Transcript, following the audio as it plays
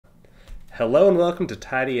Hello and welcome to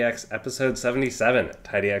TidyX episode 77.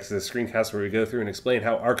 TidyX is a screencast where we go through and explain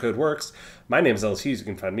how our code works. My name is Ellis Hughes. You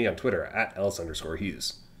can find me on Twitter at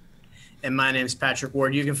Ellis_Hughes. And my name is Patrick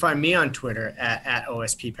Ward. You can find me on Twitter at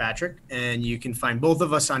OSPPatrick. And you can find both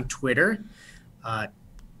of us on Twitter at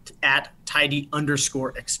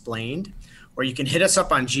tidy_explained. Or you can hit us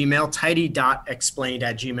up on Gmail,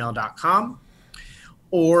 tidy.explained@gmail.com.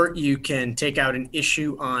 Or you can take out an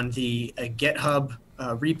issue on the GitHub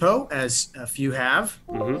repo, as a few have.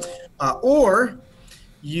 Or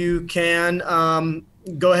you can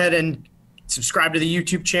go ahead and subscribe to the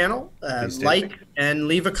YouTube channel, like and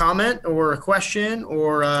leave a comment or a question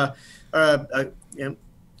or a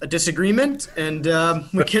disagreement, and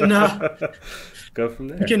we can go from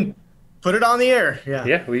there. We can put it on the air.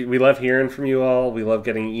 Yeah, we love hearing from you all. We love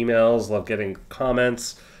getting emails, love getting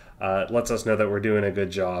comments. It lets us know that we're doing a good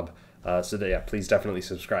job. Please definitely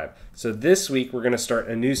subscribe. So this week we're going to start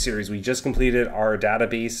a new series. We just completed our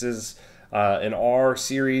databases in our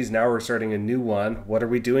series. Now we're starting a new one. What are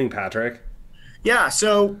we doing, Patrick? Yeah,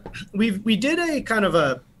 so we did a kind of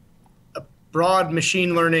a broad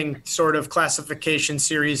machine learning sort of classification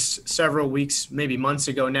series several weeks, maybe months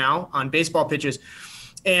ago now, on baseball pitches.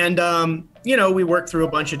 And, we worked through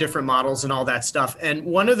a bunch of different models and all that stuff. And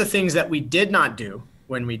one of the things that we did not do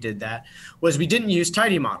when we did that was we didn't use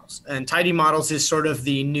Tidymodels. And Tidymodels is sort of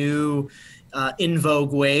the new in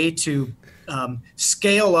vogue way to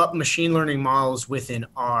scale up machine learning models within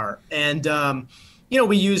R. And,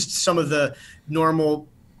 we used some of the normal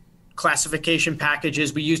classification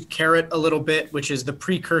packages. We used Caret a little bit, which is the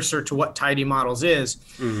precursor to what Tidymodels is.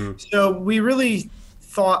 So we really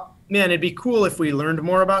thought, man, it'd be cool if we learned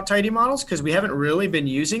more about Tidymodels because we haven't really been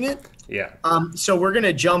using it. Yeah. So we're going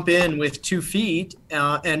to jump in with 2 feet,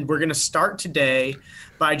 and we're going to start today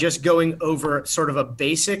by just going over sort of a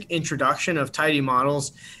basic introduction of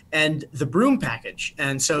Tidymodels and the Broom package.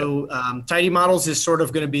 And so Tidymodels is sort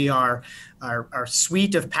of going to be our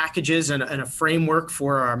suite of packages and a framework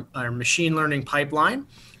for our machine learning pipeline.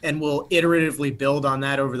 And we'll iteratively build on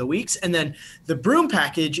that over the weeks. And then the Broom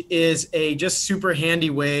package is a just super handy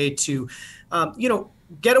way to,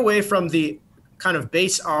 get away from the kind of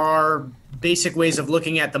base R, basic ways of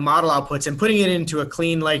looking at the model outputs and putting it into a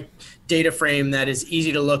clean, data frame that is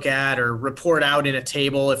easy to look at or report out in a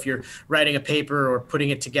table if you're writing a paper or putting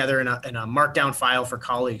it together in a markdown file for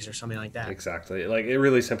colleagues or something like that. Exactly. It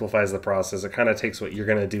really simplifies the process. It kind of takes what you're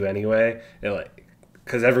going to do anyway.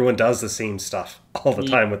 Because everyone does the same stuff all the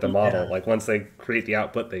time with the model. Yeah. Once they create the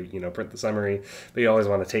output, they print the summary, but you always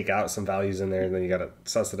want to take out some values in there, and then you got to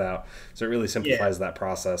suss it out. So it really simplifies that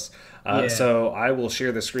process. So I will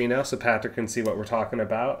share the screen now so Patrick can see what we're talking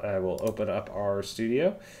about. I will open up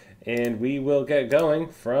RStudio, and we will get going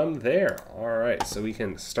from there. All right, so we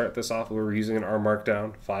can start this off. We're using an R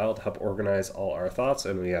Markdown file to help organize all our thoughts,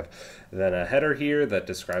 and we have then a header here that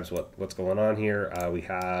describes what's going on here. We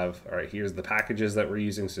have, all right, here's the packages that we're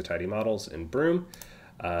using, so Tidymodels and Broom.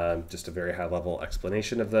 Just a very high-level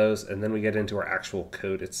explanation of those, and then we get into our actual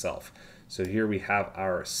code itself. So here we have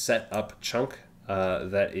our setup chunk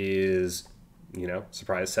that is,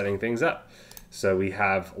 surprise, setting things up. So we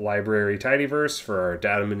have library tidyverse for our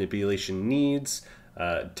data manipulation needs,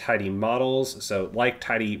 Tidymodels. So like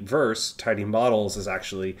tidyverse, Tidymodels is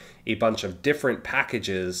actually a bunch of different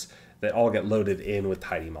packages that all get loaded in with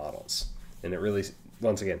Tidymodels. And it really,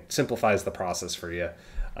 once again, simplifies the process for you.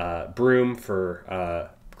 Broom for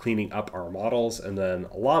cleaning up our models, and then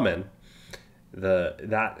Lamin,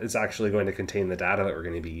 that is actually going to contain the data that we're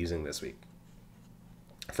going to be using this week.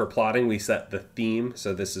 For plotting, we set the theme.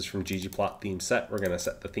 So this is from ggplot theme set. We're going to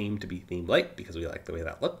set the theme to be theme light because we like the way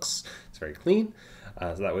that looks. It's very clean.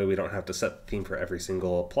 So that way we don't have to set the theme for every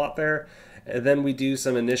single plot there. And then we do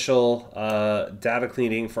some initial data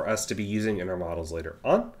cleaning for us to be using in our models later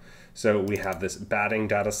on. So we have this batting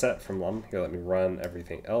data set from Lum. Here, let me run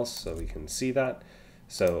everything else so we can see that.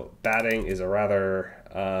 So batting is a rather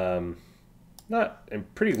not a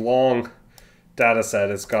pretty long data set.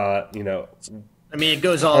 It's got, it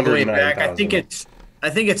goes all the way back. I think it's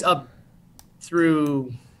up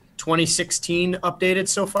through 2016 updated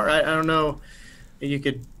so far. I don't know. You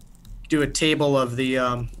could do a table of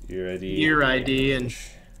the year ID and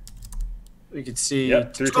we could see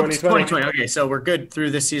through 2020. Okay, so we're good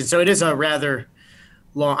through this season. So it is a rather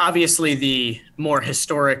long. Obviously, the more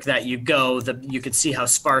historic that you go, you could see how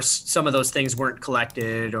sparse some of those things weren't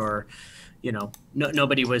collected, or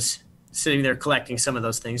nobody was sitting there collecting some of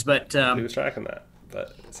those things. But he was tracking that,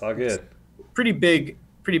 but it's all good. Pretty big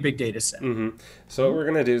data set. So what we're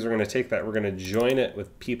going to do is we're going to take that, we're going to join it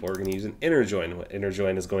with people. We're going to use an inner join. What inner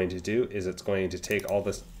join is going to do is it's going to take all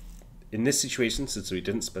this in this situation, since we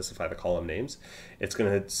didn't specify the column names, it's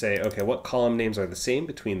going to say, okay, what column names are the same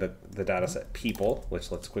between the data set people,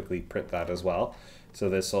 which let's quickly print that as well. So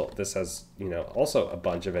this has, you know, also a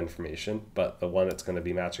bunch of information, but the one it's going to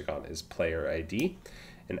be matching on is player ID,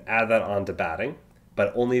 and add that on to batting,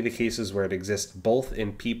 but only the cases where it exists both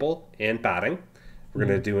in people and batting. We're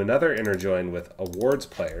going to do another inner join with awards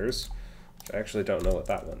players, which I actually don't know what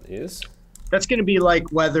that one is. That's going to be like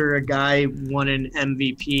whether a guy won an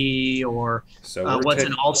MVP or what's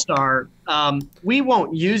an all-star. We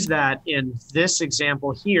won't use that in this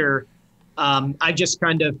example here. I just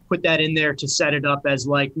kind of put that in there to set it up as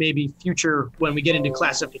like maybe future, when we get into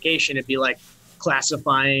classification, it'd be like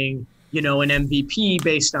classifying, you know, an MVP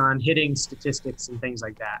based on hitting statistics and things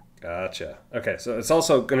like that. Gotcha. Okay, so it's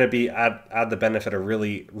also going to be add the benefit of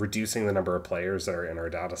really reducing the number of players that are in our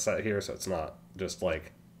data set here, so it's not just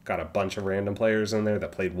like got a bunch of random players in there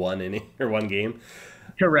that played one inning or one game.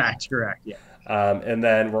 Correct, yeah. And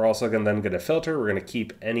then we're also going to filter. We're going to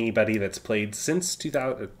keep anybody that's played since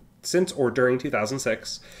or during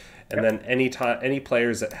 2006, and then any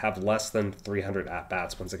players that have less than 300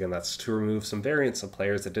 at-bats. Once again, that's to remove some variance of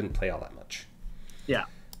players that didn't play all that much. Yeah.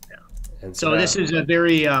 And so this is a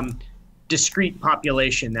very discrete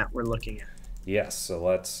population that we're looking at. Yes, so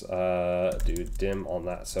let's do dim on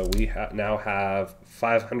that. So we now have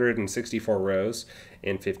 564 rows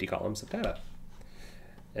and 50 columns of data.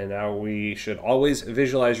 And now we should always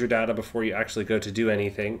visualize your data before you actually go to do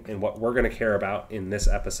anything. And what we're going to care about in this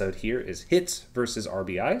episode here is hits versus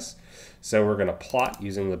RBIs. So we're going to plot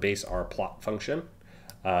using the base R plot function.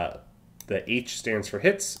 The H stands for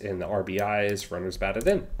hits and the RBI is runners batted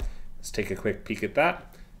in. Let's take a quick peek at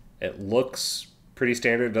that. It looks pretty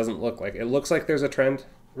standard. It looks like there's a trend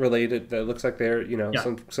related. That looks like there, you know,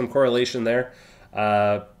 some correlation there.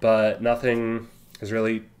 But nothing is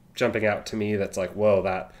really jumping out to me that's like, whoa,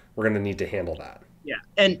 that we're going to need to handle that. Yeah,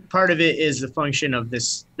 and part of it is the function of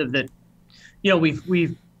this, you know,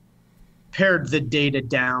 we've pared the data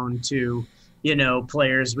down to, you know,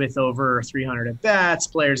 players with over 300 at bats,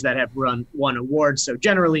 players that have won awards. So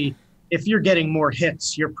generally, if you're getting more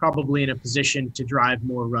hits, you're probably in a position to drive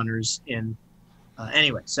more runners in.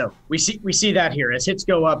 Anyway, so we see that here as hits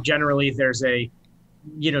go up. Generally, there's a,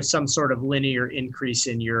 you know, some sort of linear increase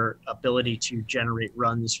in your ability to generate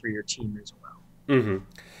runs for your team as well. Mm-hmm.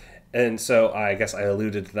 And so I guess I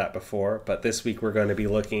alluded to that before, but this week we're going to be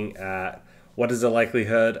looking at what is the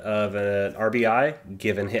likelihood of an RBI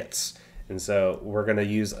given hits. And so we're going to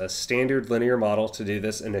use a standard linear model to do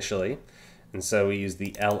this initially. And so we use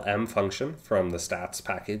the LM function from the stats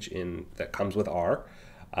package that comes with R.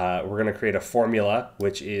 We're going to create a formula,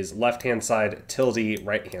 which is left-hand side tilde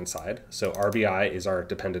right-hand side. So RBI is our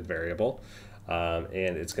dependent variable,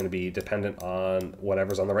 and it's going to be dependent on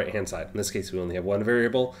whatever's on the right-hand side. In this case, we only have one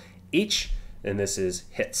variable, H, and this is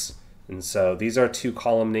hits. And so these are two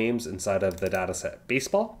column names inside of the data set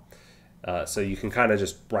baseball. So you can kind of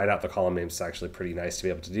just write out the column names. It's actually pretty nice to be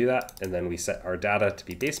able to do that. And then we set our data to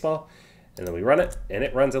be baseball, and then we run it, and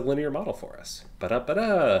it runs a linear model for us.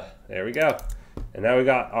 Ba-da-ba-da. There we go. And now we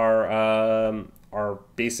got our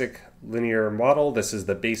basic linear model. This is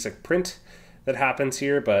the basic print that happens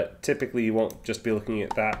here, but typically you won't just be looking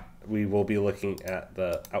at that. We will be looking at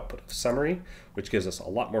the output of summary, which gives us a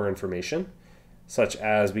lot more information, such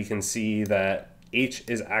as we can see that H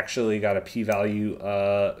is actually got a p-value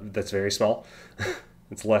that's very small.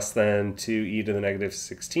 It's less than 2e to the negative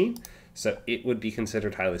 16, so it would be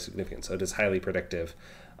considered highly significant. So it is highly predictive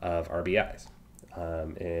of RBIs.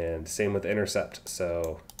 And same with intercept.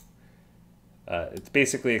 So it's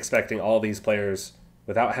basically expecting all these players,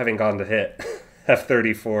 without having gone to hit, have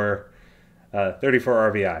 34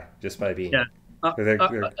 RBI just by being. Yeah.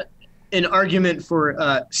 An argument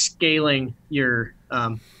for scaling your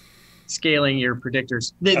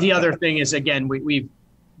predictors. The other thing is, again, we've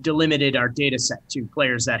delimited our data set to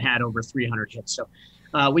players that had over 300 hits. So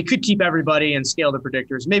we could keep everybody and scale the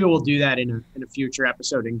predictors. Maybe we'll do that in a future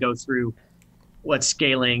episode and go through what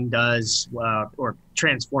scaling does or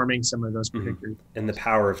transforming some of those predictors. And the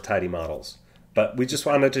power of Tidymodels. But we just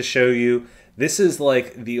wanted to show you, this is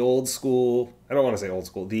like the old school, I don't want to say old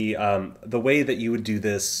school, the way that you would do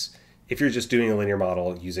this if you're just doing a linear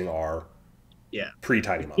model using R. Yeah.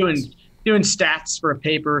 Pre-Tidymodels. Doing stats for a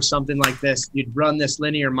paper or something like this, you'd run this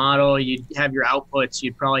linear model, you'd have your outputs,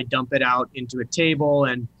 you'd probably dump it out into a table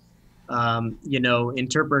and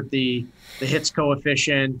interpret the hits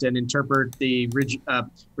coefficient and interpret the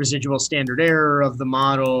residual standard error of the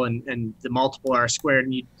model and the multiple R squared.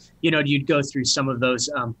 And you'd go through some of those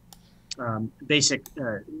basic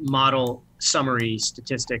model summary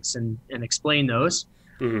statistics and explain those.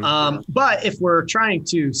 But if we're trying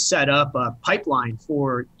to set up a pipeline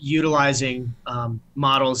for utilizing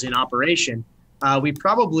models in operation, we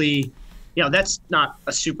probably, that's not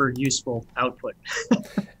a super useful output.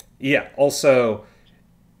 Yeah. Also,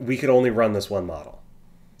 we could only run this one model.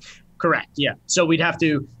 Correct. Yeah. So we'd have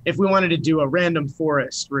to, if we wanted to do a random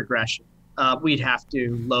forest regression, we'd have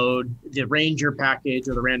to load the Ranger package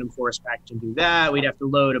or the random forest package and do that. We'd have to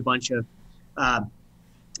load a bunch of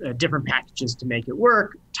different packages to make it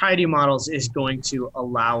work. Tidymodels is going to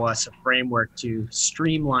allow us a framework to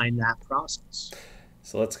streamline that process.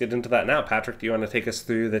 So let's get into that now. Patrick, do you want to take us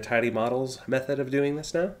through the Tidymodels method of doing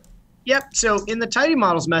this now? Yep. So in the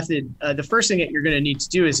Tidymodels method, the first thing that you're going to need to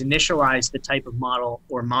do is initialize the type of model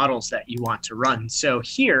or models that you want to run. So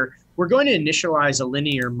here, we're going to initialize a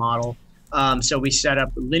linear model. So we set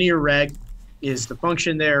up linear reg is the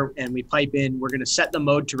function there, and we pipe in, we're going to set the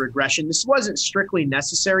mode to regression. This wasn't strictly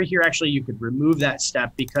necessary here. Actually, you could remove that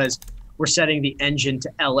step because we're setting the engine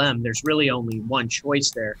to LM. There's really only one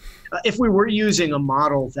choice there. If we were using a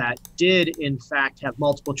model that did, in fact, have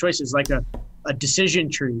multiple choices, like a decision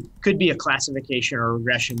tree, could be a classification or a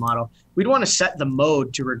regression model, we'd want to set the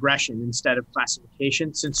mode to regression instead of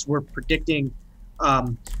classification, since we're predicting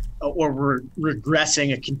or we're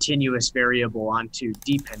regressing a continuous variable onto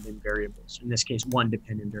dependent variables, in this case, one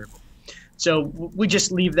dependent variable. So we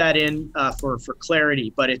just leave that in for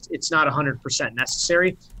clarity, but it's not 100%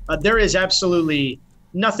 necessary. There is absolutely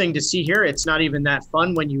nothing to see here. It's not even that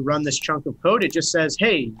fun when you run this chunk of code. It just says,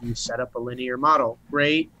 hey, you set up a linear model.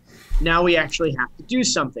 Great. Now we actually have to do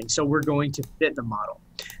something. So we're going to fit the model.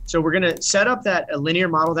 So we're going to set up a linear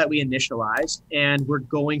model that we initialized, and we're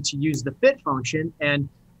going to use the fit function. And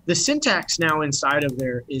the syntax now inside of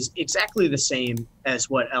there is exactly the same as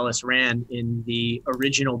what Ellis ran in the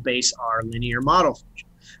original base R linear model function.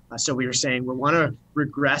 So we were saying we want to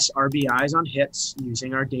regress RBIs on hits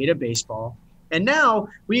using our data baseball. And now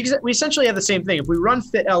we essentially have the same thing. If we run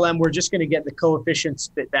fit LM, we're just going to get the coefficients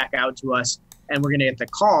spit back out to us, and we're going to get the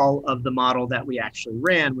call of the model that we actually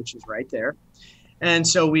ran, which is right there. And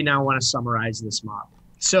so we now want to summarize this model.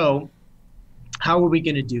 So how are we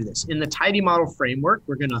going to do this? In the Tidymodel framework,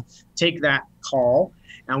 we're going to take that call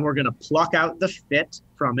and we're going to pluck out the fit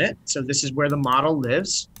from it. So this is where the model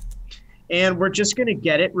lives. And we're just going to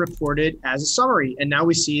get it reported as a summary. And now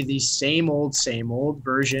we see the same old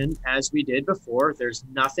version as we did before. There's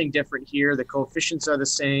nothing different here. The coefficients are the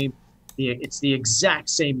same. It's the exact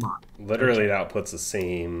same model. Literally, it outputs the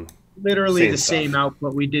same. Literally the same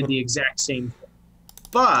output. We did the exact same thing.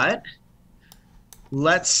 But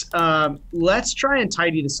let's try and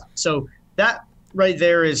tidy this up. So that right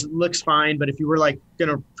there looks fine. But if you were like going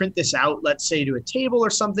to print this out, let's say to a table or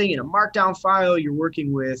something in a markdown file, you're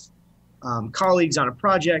working with colleagues on a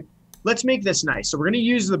project, let's make this nice. So we're going to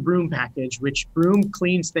use the Broom package, which Broom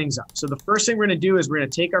cleans things up. So the first thing we're going to do is we're going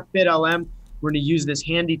to take our fit LM, we're going to use this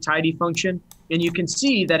handy tidy function, and you can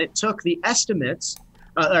see that it took the estimates,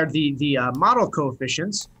 or the model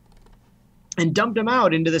coefficients, and dumped them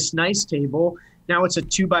out into this nice table. Now it's a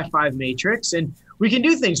 2x5 matrix, and we can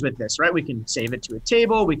do things with this, right? We can save it to a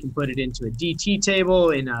table, we can put it into a DT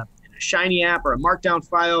table in a Shiny app or a markdown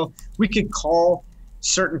file. We could call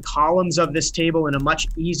certain columns of this table in a much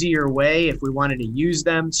easier way if we wanted to use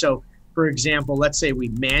them. So for example, let's say we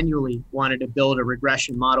manually wanted to build a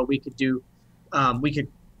regression model, we could do, we could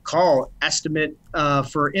call estimate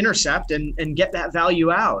for intercept and get that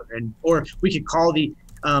value out. Or we could call the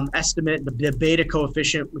estimate, the beta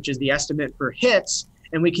coefficient, which is the estimate for hits,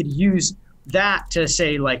 and we could use that to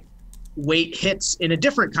say like weight hits in a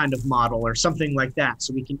different kind of model or something like that.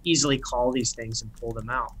 So we can easily call these things and pull them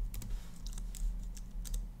out.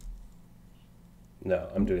 No,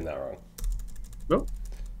 I'm doing that wrong. Oh.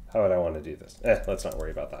 How would I want to do this? Let's not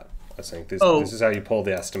worry about that. I was saying this is how you pull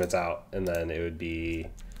the estimates out, and then it would be...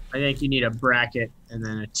 I think you need a bracket and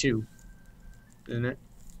then a 2, isn't it?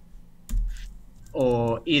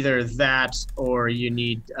 Or either that, or you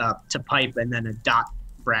need to pipe and then a dot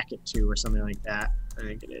bracket 2 or something like that. I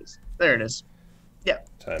think it is. There it is. Yeah.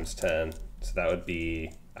 Times 10. So that would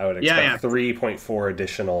be... I would expect 3.4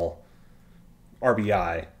 additional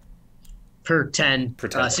RBI. Per 10.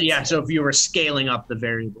 So yeah, so if you were scaling up the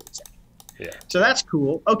variables. Yeah. So that's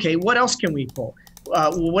cool. Okay, what else can we pull?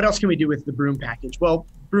 What else can we do with the Broom package? Well,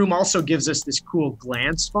 Broom also gives us this cool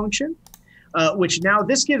glance function, which now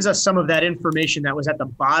this gives us some of that information that was at the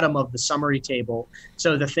bottom of the summary table.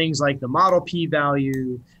 So the things like the model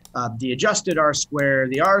p-value, the adjusted R-squared,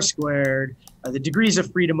 the R-squared, the degrees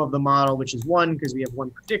of freedom of the model, which is 1 because we have one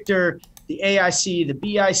predictor, the AIC, the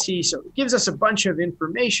BIC. So it gives us a bunch of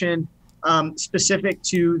information specific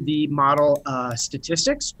to the model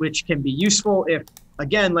statistics, which can be useful if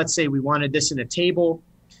again, let's say we wanted this in a table,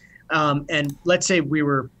 and let's say we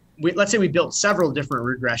built several different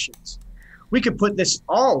regressions. We could put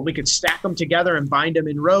we could stack them together and bind them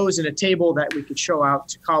in rows in a table that we could show out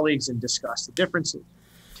to colleagues and discuss the differences.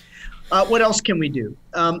 What else can we do?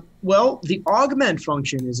 Well, the augment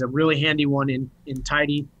function is a really handy one in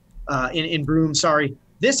Broom, sorry.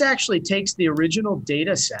 This actually takes the original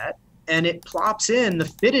data set and it plops in the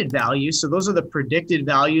fitted values. So those are the predicted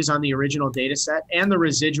values on the original data set and the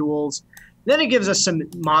residuals. Then it gives us some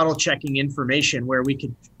model checking information where we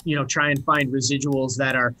could, try and find residuals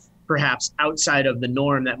that are perhaps outside of the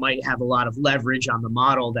norm that might have a lot of leverage on the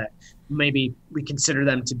model, that maybe we consider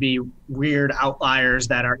them to be weird outliers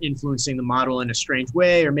that are influencing the model in a strange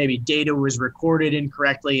way, or maybe data was recorded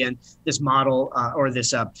incorrectly and this model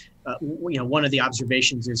one of the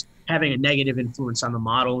observations is having a negative influence on the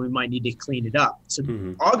model. We might need to clean it up. So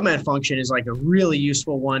augment function is like a really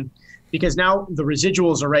useful one, because now the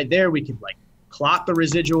residuals are right there. We could like plot the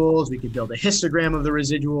residuals. We could build a histogram of the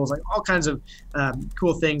residuals, like all kinds of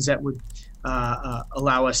cool things that would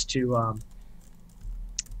allow us to,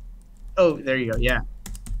 oh, there you go. Yeah.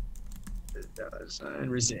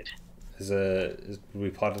 And resid. Is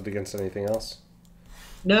we plotted against anything else?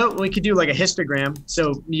 No, we could do like a histogram.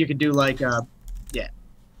 So you could do like, yeah.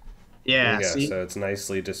 Yeah. See? So it's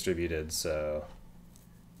nicely distributed. So.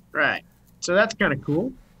 Right. So that's kind of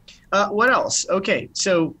cool. What else? Okay.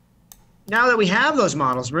 So now that we have those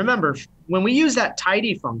models, remember when we use that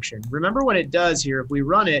tidy function, remember what it does here. If we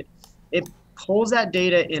run it, it pulls that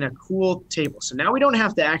data in a cool table. So now we don't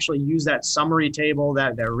have to actually use that summary table,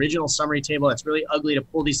 the original summary table that's really ugly to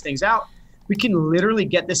pull these things out. We can literally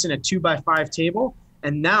get this in a 2x5 table,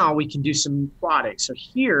 and now we can do some plotting. So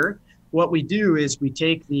here, what we do is we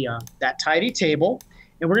take that tidy table,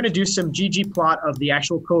 and we're going to do some ggplot of the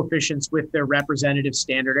actual coefficients with their representative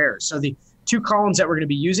standard errors. So the two columns that we're going to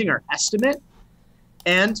be using are estimate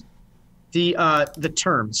and the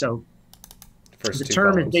term. So the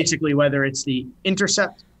term is basically whether it's the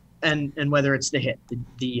intercept and whether it's the hit,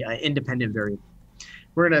 the independent variable.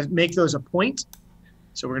 We're going to make those a point.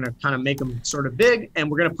 So we're going to kind of make them sort of big,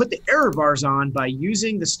 and we're going to put the error bars on by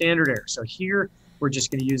using the standard error. So here we're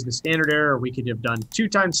just going to use the standard error. We could have done 2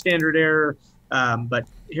 times standard error, but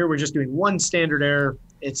here we're just doing 1 standard error.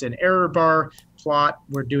 It's an error bar plot.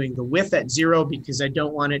 We're doing the width at 0 because I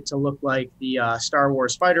don't want it to look like the Star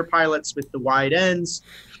Wars fighter pilots with the wide ends.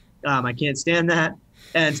 I can't stand that.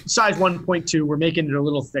 And size 1.2, we're making it a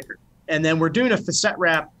little thicker. And then we're doing a facet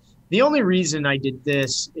wrap. The only reason I did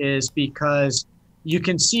this is because you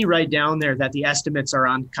can see right down there that the estimates are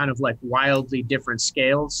on kind of like wildly different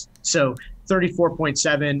scales. So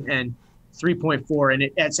 34.7 and 3.4, and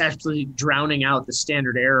it's actually drowning out the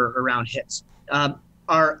standard error around hits.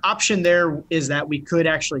 Our option there is that we could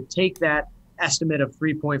actually take that estimate of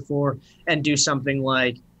 3.4 and do something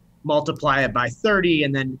like multiply it by 30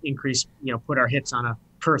 and then increase, put our hits on a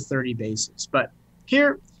per 30 basis. But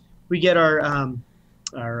here we get our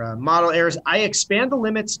model errors. I expand the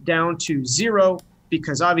limits down to 0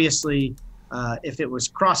 because obviously if it was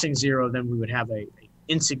crossing 0, then we would have a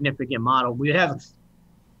insignificant model. We would have,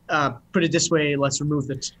 put it this way, let's remove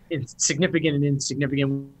the significant and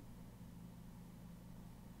insignificant.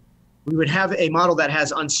 We would have a model that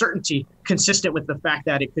has uncertainty consistent with the fact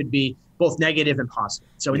that it could be both negative and positive.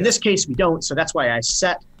 So in this case, we don't. So that's why I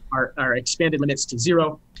set our expanded limits to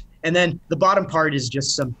 0. And then the bottom part is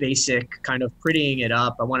just some basic kind of prettying it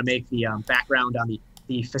up. I want to make the background on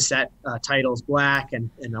the facet titles black, and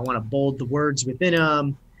I want to bold the words within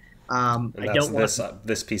them. And I don't want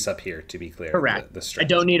this piece up here, to be clear. Correct. I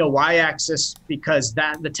don't need a y-axis because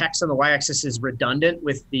the text on the y-axis is redundant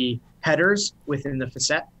with the headers within the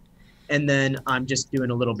facet. And then I'm just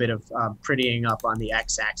doing a little bit of prettying up on the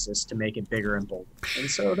x-axis to make it bigger and bolder.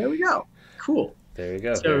 And so there we go. Cool. There you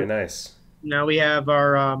go. So very nice. Now we have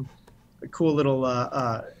our cool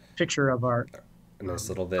little picture of our nice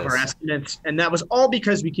little this. Our estimates. And that was all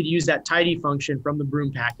because we could use that tidy function from the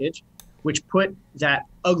Broom package, which put that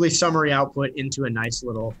ugly summary output into a nice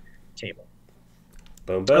little table.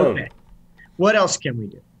 Boom, boom. Okay. What else can we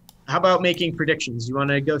do? How about making predictions? You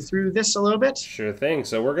want to go through this a little bit? Sure thing.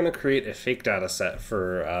 So we're going to create a fake data set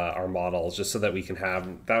for our models just so that we can have,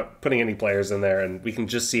 without putting any players in there, and we can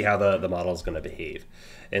just see how the model is going to behave.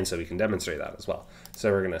 And so we can demonstrate that as well.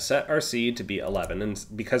 So we're going to set our seed to be 11. And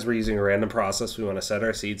because we're using a random process, we want to set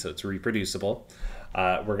our seed so it's reproducible.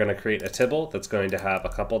 We're going to create a tibble that's going to have a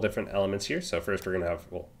couple different elements here. So first we're going to have,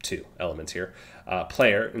 well, 2 elements here.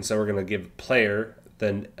 Player. And so we're going to give player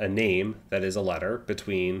then a name that is a letter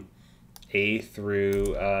between A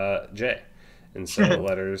through J. And so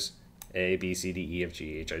letters A, B, C, D, E, F,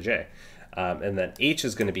 G, H, I, J. And then H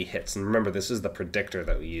is going to be hits. And remember, this is the predictor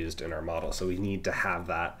that we used in our model. So we need to have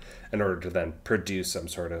that in order to then produce some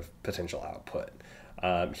sort of potential output.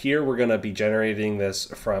 Here we're going to be generating this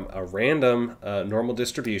from a random normal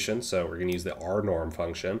distribution. So we're going to use the rnorm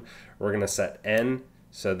function. We're going to set n.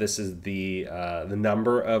 So this is the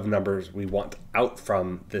number of numbers we want out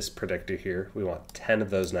from this predictor here. We want 10 of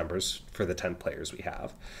those numbers for the 10 players we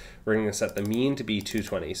have. We're going to set the mean to be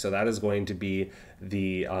 220. So that is going to be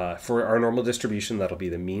the, for our normal distribution, that'll be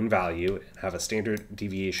the mean value and have a standard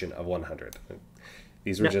deviation of 100.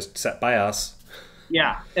 These were just set by us.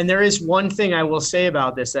 Yeah, and there is one thing I will say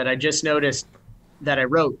about this that I just noticed that I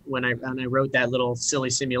wrote when I wrote that little silly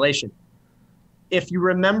simulation. If you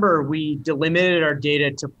remember, we delimited our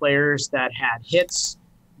data to players that had hits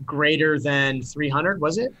greater than 300,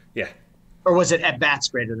 was it? Yeah. Or was it at bats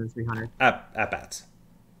greater than 300? At bats.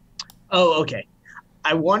 Oh, okay.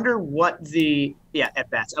 I wonder what the at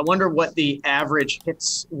bats. I wonder what the average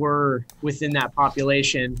hits were within that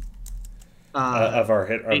population. Of our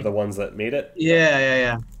hit are the ones that made it.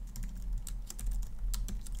 Yeah.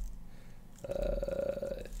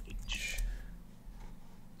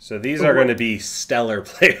 So these are going to be stellar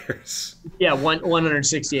players. Yeah,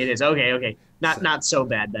 168 is okay. Not so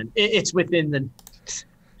bad then. It's within the.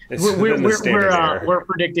 We're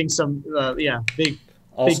predicting some big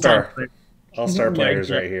all-star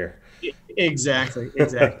players right here. Exactly.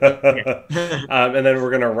 Okay. And then we're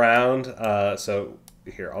going to round. So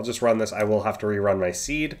here, I'll just run this. I will have to rerun my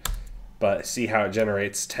seed, but see how it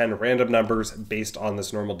generates 10 random numbers based on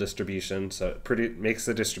this normal distribution. So it makes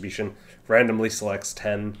the distribution, randomly selects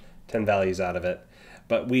 10 values out of it.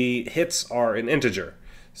 But hits are an integer,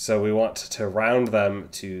 so we want to round them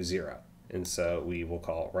to 0. And so we will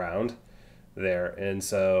call round there. And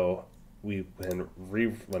so we can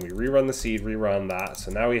let me rerun the seed, rerun that.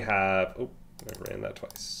 So now we have, I ran that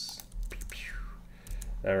twice.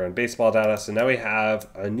 Now we're on baseball data. So now we have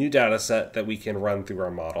a new data set that we can run through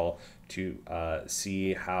our model to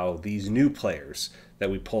see how these new players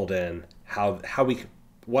that we pulled in,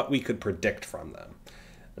 what we could predict from them.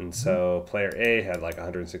 And so player A had like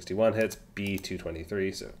 161 hits, B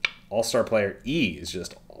 223. So all-star player E is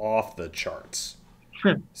just off the charts.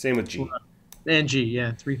 Same with G. And G,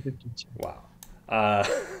 yeah, 352. Wow.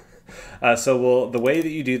 So the way that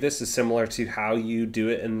you do this is similar to how you do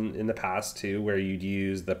it in the past too, where you'd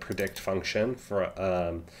use the predict function for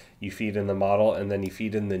you feed in the model and then you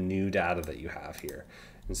feed in the new data that you have here.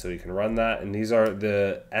 And so you can run that, and these are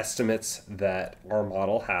the estimates that our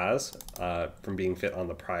model has from being fit on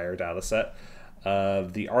the prior data set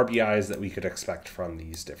of the RBIs that we could expect from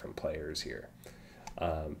these different players here.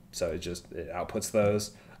 So it outputs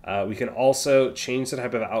those. We can also change the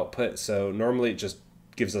type of output. So normally it just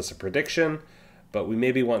gives us a prediction, but we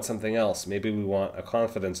maybe want something else. Maybe we want a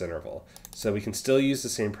confidence interval. So we can still use the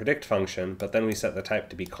same predict function, but then we set the type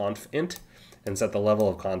to be conf_int and set the level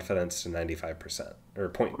of confidence to 95% or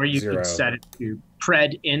 0.0. Or you could set it to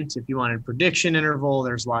pred_int if you wanted a prediction interval.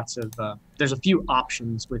 There's lots of there's a few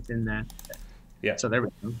options within that. Yeah. So there we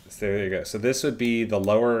go. So there you go. So this would be the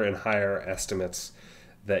lower and higher estimates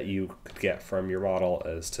that you could get from your model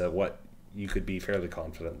as to what you could be fairly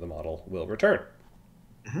confident the model will return.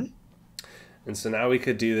 And so now we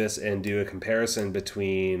could do this and do a comparison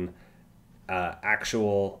between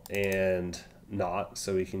actual and not.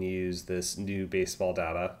 So we can use this new baseball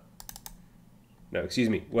data. No, excuse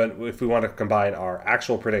me. If we want to combine our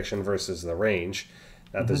actual prediction versus the range,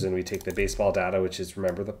 that is when we take the baseball data, which is,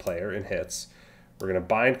 remember, the player and hits. We're going to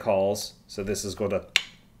bind calls. So this is going to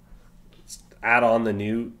add on the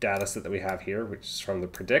new data set that we have here, which is from the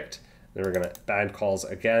predict. Then we're going to bind calls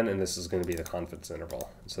again, and this is going to be the confidence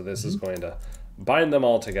interval. So this is going to bind them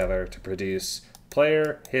all together to produce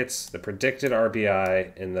player, hits, the predicted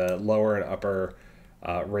RBI, in the lower and upper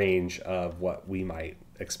range of what we might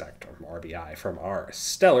expect from RBI from our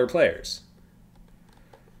stellar players.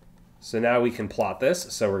 So now we can plot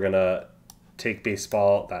this. So we're going to take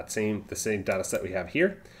baseball, the same data set we have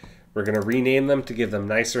here. We're going to rename them to give them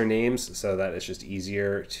nicer names so that it's just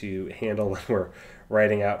easier to handle when we're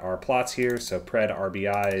writing out our plots here. So pred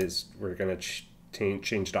RBI is, we're going to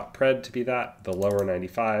change .pred to be that, the lower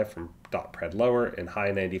 95 from .pred lower, and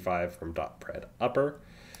high 95 from .pred upper.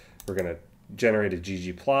 We're going to generate a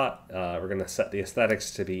ggplot. We're going to set the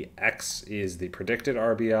aesthetics to be X is the predicted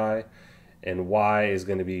RBI, and Y is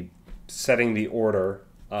going to be setting the order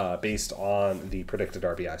based on the predicted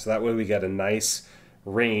RBI. So that way we get a nice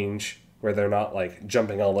range where they're not like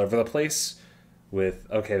jumping all over the place with,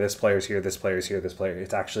 okay, this player's here, this player's here, this player.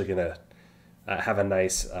 It's actually going to have a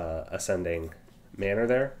nice ascending manner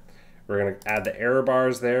there. We're going to add the error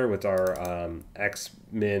bars there with our X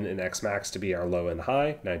min and X max to be our low and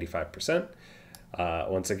high, 95%.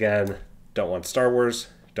 Once again, don't want Star Wars,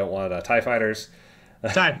 don't want TIE Fighters.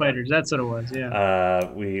 TIE Fighters, that's what it was,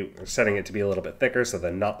 yeah. We are setting it to be a little bit thicker so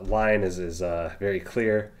the line is very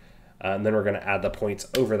clear. And then we're going to add the points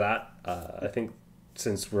over that. I think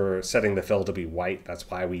since we're setting the fill to be white, that's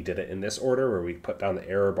why we did it in this order, where we put down the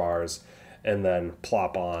error bars and then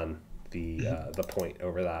plop on the point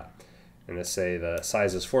over that. I'm going to say the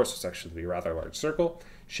size is 4, so it's actually be a rather large circle.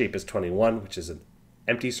 Shape is 21, which is an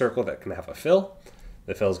empty circle that can have a fill.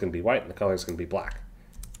 The fill is going to be white, and the color is going to be black.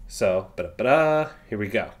 So, here we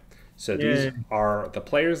go. So these are the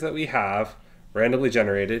players that we have randomly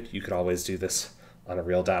generated. You could always do this on a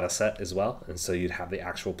real data set as well, and so you'd have the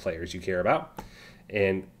actual players you care about.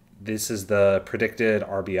 And this is the predicted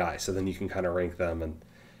RBI, so then you can kind of rank them and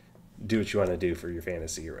do what you want to do for your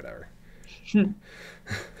fantasy or whatever.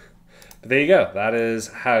 But there you go. That is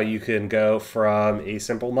how you can go from a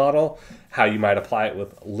simple model, how you might apply it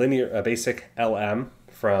with linear, basic LM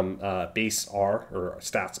from base R or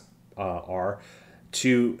stats R,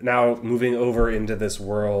 to now moving over into this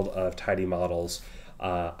world of Tidymodels.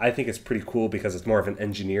 I think it's pretty cool because it's more of an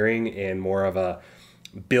engineering and more of a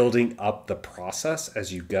building up the process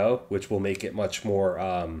as you go, which will make it much more,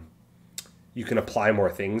 you can apply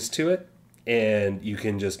more things to it. And you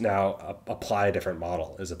can just now apply a different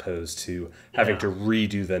model as opposed to having to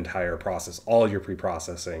redo the entire process, all your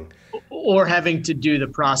pre-processing. Or having to do the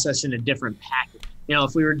process in a different package. You know,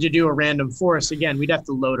 if we were to do a random forest, again, we'd have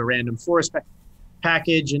to load a random forest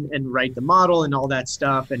package and write the model and all that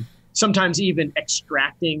stuff. And sometimes even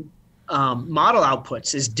extracting model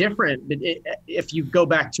outputs is different. But if you go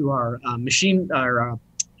back to our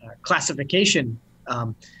classification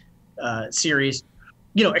series,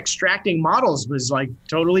 you know, extracting models was like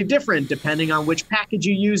totally different depending on which package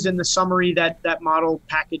you used in the summary that model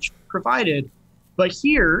package provided. But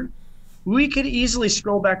here, we could easily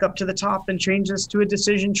scroll back up to the top and change this to a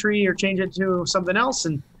decision tree or change it to something else.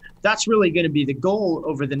 And that's really going to be the goal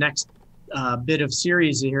over the next bit of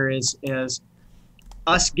series here is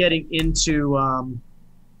us getting into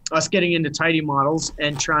Tidymodels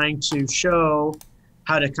and trying to show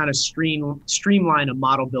how to kind of streamline a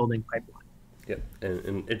model building pipeline. Yep,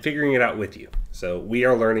 and figuring it out with you. So we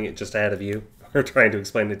are learning it just ahead of you. We're trying to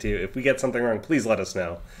explain it to you. If we get something wrong, please let us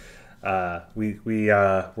know.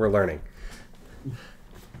 We're learning.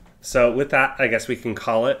 So with that, I guess we can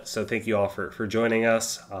call it. So thank you all for joining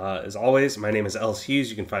us. As always, my name is Els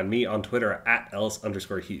Hughes. You can find me on Twitter at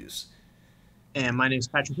 @Els_Hughes. And my name is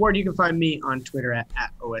Patrick Ward. You can find me on Twitter at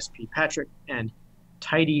 @OSPPatrick. And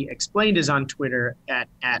Tidy Explained is on Twitter at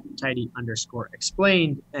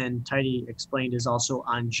Tidy_explained. And Tidy Explained is also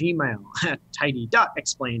on Gmail at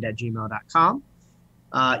tidy.explained@gmail.com.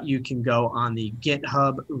 You can go on the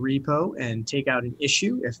GitHub repo and take out an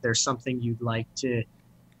issue if there's something you'd like to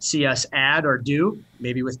see us add or do,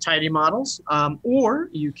 maybe with Tidymodels. Or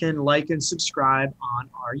you can like and subscribe on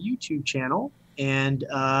our YouTube channel. And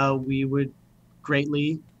we would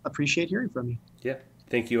greatly appreciate hearing from you. Yeah.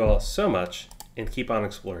 Thank you all so much. And keep on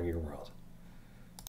exploring your world.